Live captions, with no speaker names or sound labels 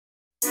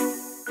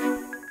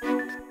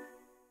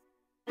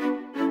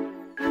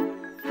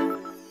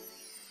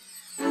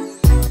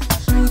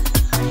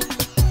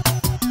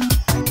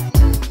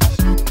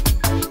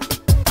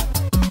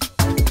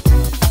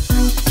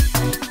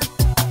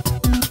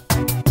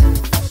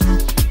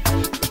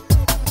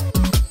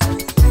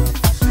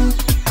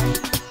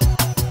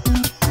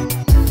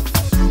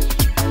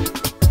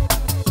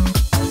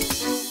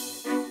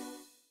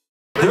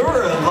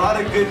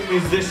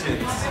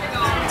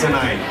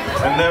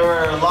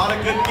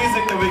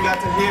music that we got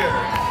to hear.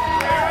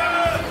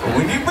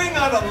 When you bring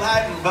out a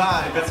Latin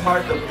vibe, it's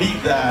hard to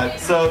beat that.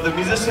 So the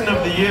Musician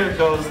of the Year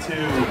goes to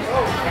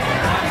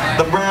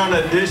the Brown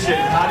Edition.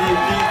 How do you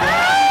beat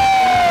that?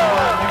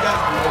 You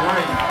guys were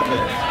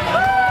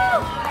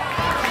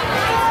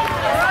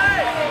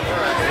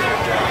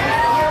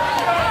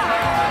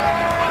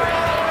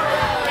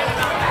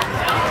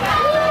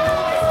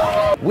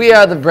great. We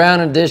are the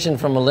Brown Edition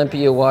from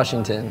Olympia,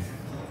 Washington,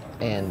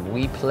 and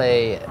we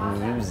play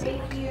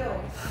music,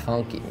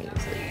 funky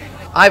music.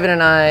 Ivan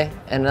and I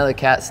and another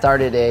cat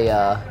started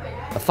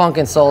a funk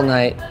and soul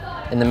night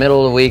in the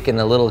middle of the week in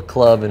a little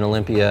club in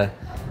Olympia,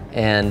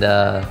 and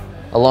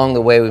along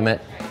the way we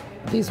met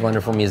these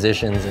wonderful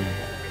musicians. And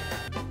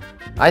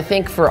I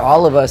think for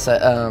all of us,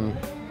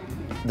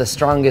 the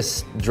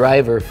strongest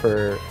driver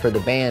for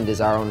the band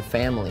is our own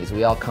families.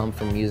 We all come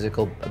from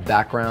musical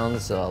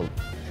backgrounds, so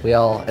we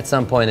all, at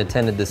some point,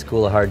 attended the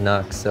School of Hard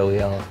Knocks, so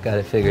we all got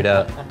it figured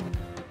out.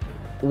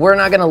 We're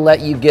not gonna let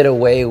you get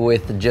away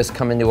with just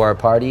coming to our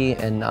party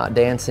and not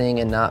dancing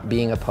and not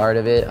being a part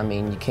of it. I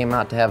mean, you came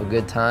out to have a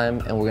good time,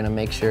 and we're gonna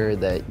make sure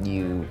that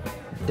you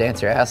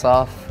dance your ass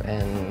off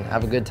and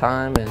have a good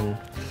time and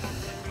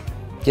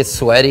get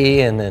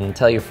sweaty, and then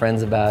tell your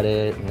friends about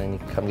it, and then you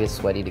come get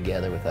sweaty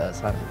together with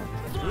us.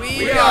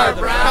 We are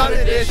Brown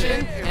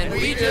Edition, and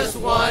we just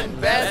won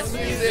Best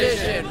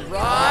Musician,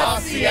 Rob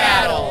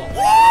Seattle.